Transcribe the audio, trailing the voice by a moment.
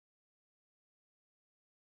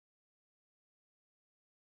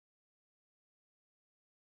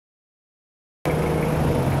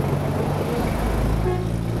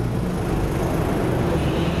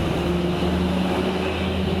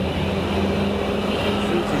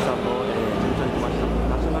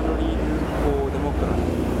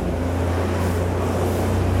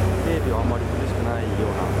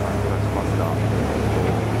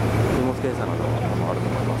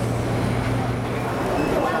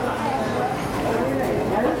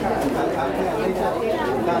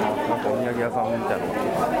屋さんみたいなのが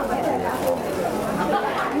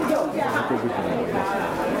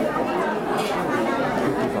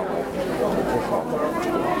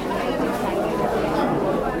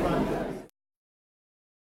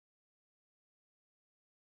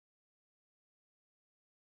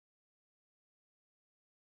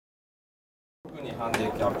特にハンデ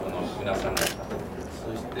ィキャップの皆さん方、そ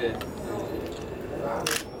して、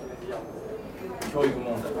教育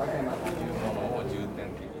問題というものを重点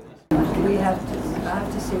的に。I have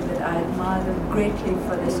to say that I admire them greatly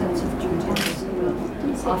for their sense of duty.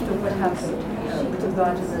 After what happened with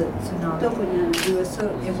regard to the tsunami, we were so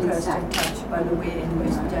impressed and touched by the way in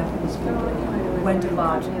which Japanese people went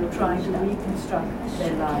about trying to reconstruct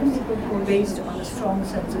their lives based on a strong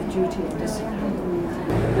sense of duty and discipline.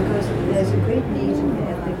 Because there's a great need in the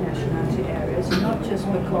ethnic nationality areas, not just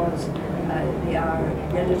because they are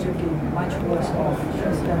relatively much worse off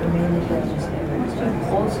than the mainly religious areas, but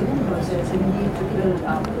also because there's a need to build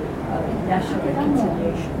up national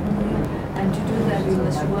reconciliation. And to do that, we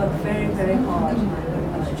must work very, very hard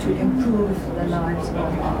to improve the lives of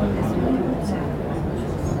our ethnic groups.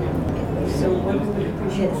 So what we would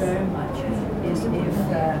appreciate very much is if,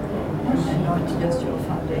 and not just your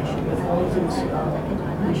foundation, but all those in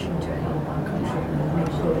addition to help our country make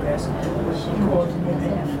progress,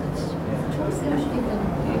 coordinated efforts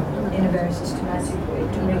in a very systematic way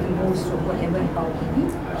to make the most of whatever help we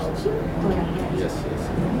need. Yes.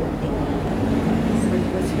 With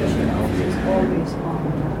special emphasis always on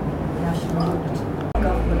national unity.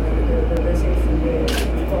 Government, the visit from there, of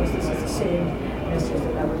course, this is the same message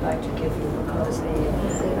that I would like to give you because the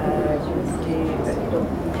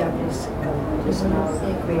Japanese government is now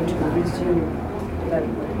going to resume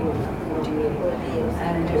development in ODA,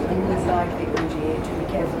 and we would like the ODA to be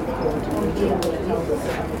carefully coordinated with help of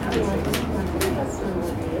other countries.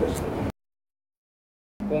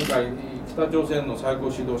 今回、北朝鮮の最高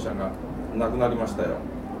指導者が亡くなりましたよ。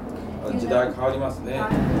時代変わりますね。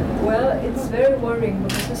Well, it's very worrying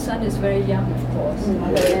because the son is very young, of course,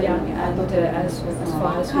 very young, and as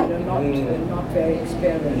far as we know, not very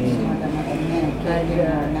experienced.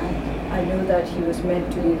 And I know that he was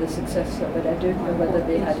meant to be the successor, but I don't know whether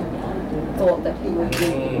they had thought that he would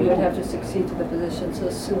have to succeed to the position so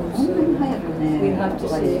soon. So we have to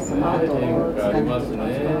see how it all.